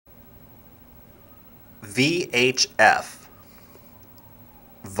VHF,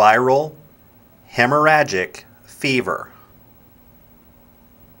 Viral Hemorrhagic Fever.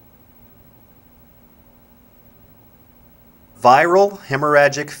 Viral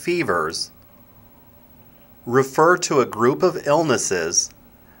hemorrhagic fevers refer to a group of illnesses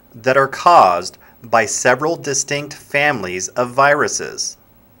that are caused by several distinct families of viruses.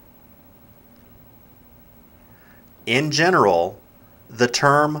 In general, the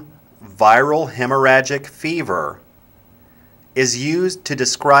term viral hemorrhagic fever is used to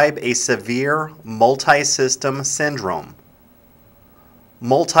describe a severe multisystem syndrome.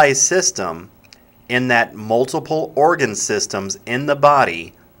 Multisystem in that multiple organ systems in the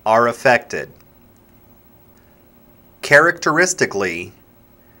body are affected. Characteristically,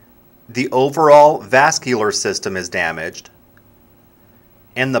 the overall vascular system is damaged,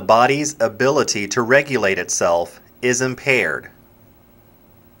 and the body's ability to regulate itself is impaired.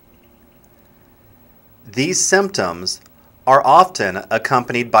 These symptoms are often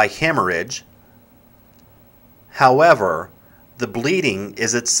accompanied by hemorrhage. However, the bleeding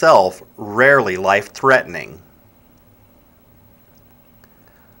is itself rarely life-threatening.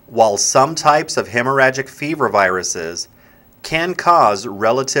 While some types of hemorrhagic fever viruses can cause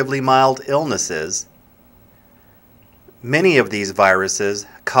relatively mild illnesses, many of these viruses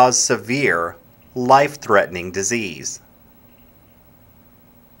cause severe, life-threatening disease.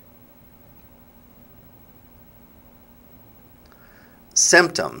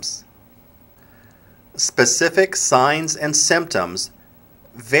 Symptoms. Specific signs and symptoms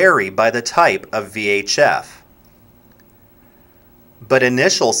vary by the type of VHF, but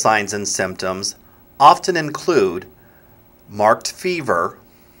initial signs and symptoms often include marked fever,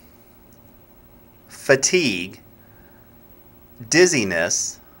 fatigue,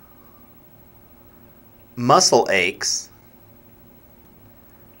 dizziness, muscle aches,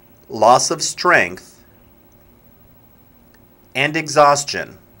 loss of strength, and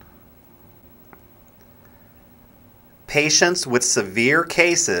exhaustion. Patients with severe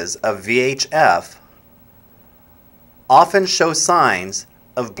cases of VHF often show signs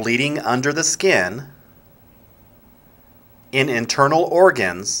of bleeding under the skin, in internal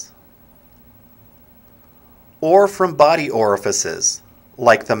organs, or from body orifices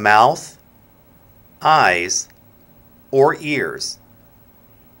like the mouth, eyes, or ears.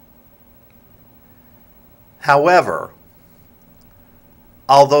 However,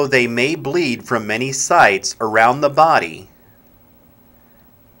 although they may bleed from many sites around the body,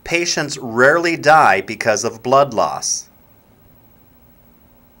 patients rarely die because of blood loss.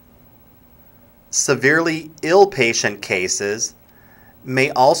 Severely ill patient cases may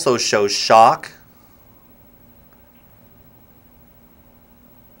also show shock,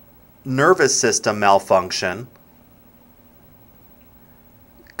 nervous system malfunction,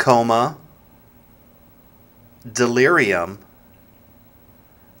 coma, delirium,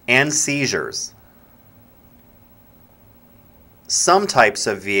 and seizures. Some types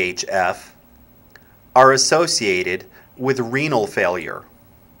of VHF are associated with renal failure.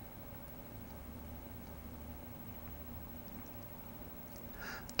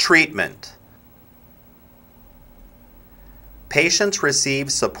 Treatment. Patients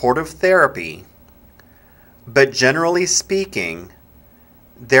receive supportive therapy, but generally speaking,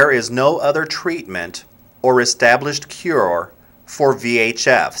 there is no other treatment or established cure for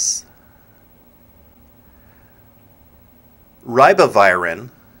VHFs. Ribavirin,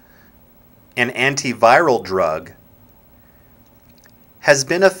 an antiviral drug, has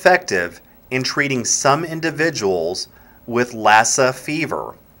been effective in treating some individuals with Lassa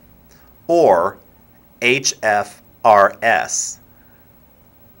fever, or HFRS.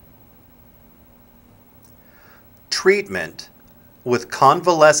 Treatment with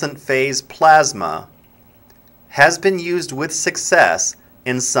convalescent-phase plasma has been used with success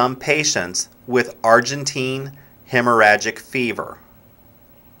in some patients with Argentine hemorrhagic fever.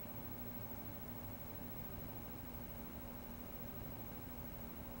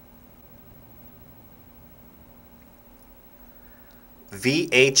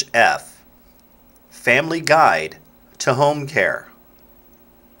 VHF, Family Guide to Home Care.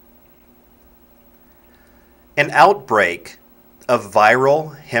 An outbreak of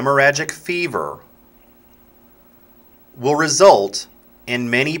viral hemorrhagic fever will result in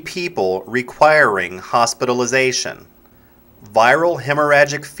many people requiring hospitalization. Viral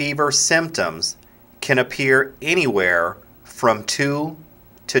hemorrhagic fever symptoms can appear anywhere from 2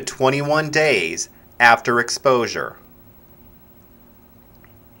 to 21 days after exposure.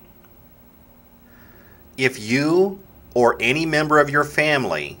 If you or any member of your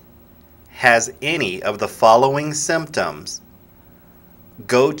family has any of the following symptoms,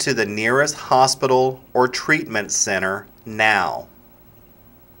 Go to the nearest hospital or treatment center now.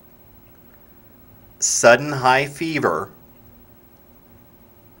 Sudden high fever,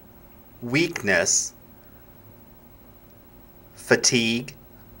 weakness, fatigue,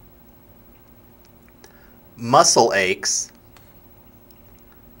 muscle aches,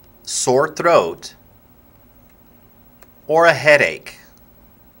 sore throat, or a headache.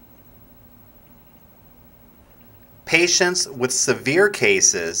 Patients with severe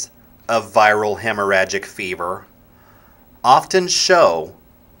cases of viral hemorrhagic fever often show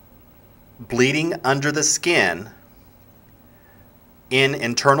bleeding under the skin, in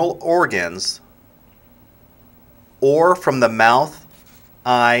internal organs, or from the mouth,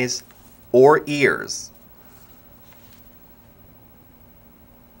 eyes, or ears.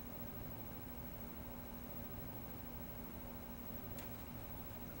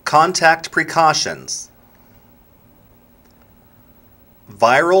 Contact precautions.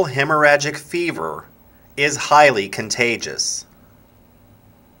 Viral hemorrhagic fever is highly contagious.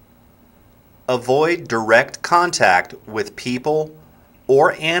 Avoid direct contact with people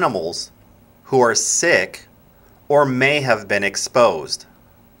or animals who are sick or may have been exposed.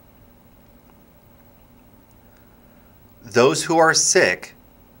 Those who are sick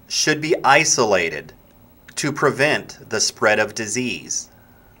should be isolated to prevent the spread of disease.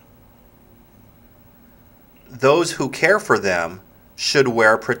 Those who care for them should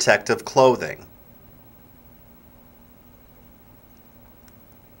wear protective clothing.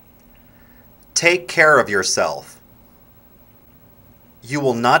 Take care of yourself. You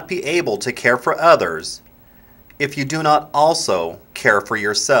will not be able to care for others if you do not also care for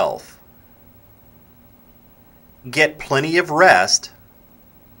yourself. Get plenty of rest,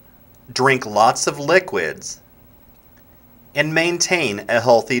 drink lots of liquids, and maintain a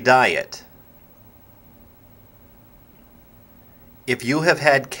healthy diet. If you have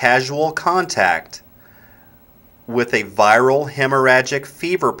had casual contact with a viral hemorrhagic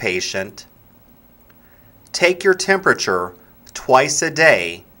fever patient, take your temperature twice a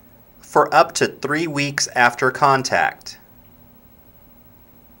day for up to 3 weeks after contact.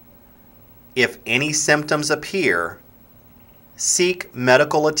 If any symptoms appear, seek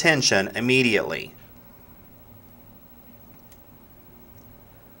medical attention immediately.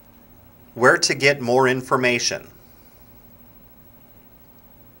 Where to get more information?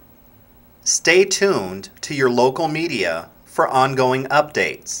 Stay tuned to your local media for ongoing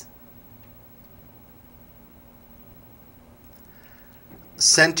updates.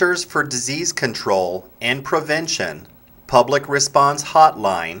 Centers for Disease Control and Prevention Public Response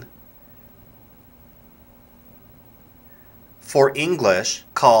Hotline. For English,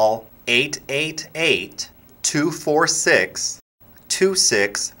 call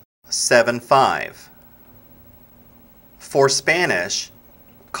 888-246-2675. For Spanish,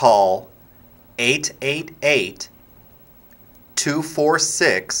 call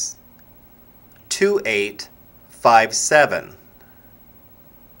 888-246-2857.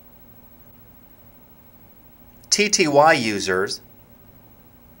 TTY users,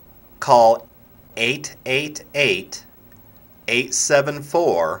 call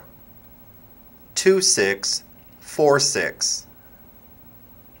 888-874-2646.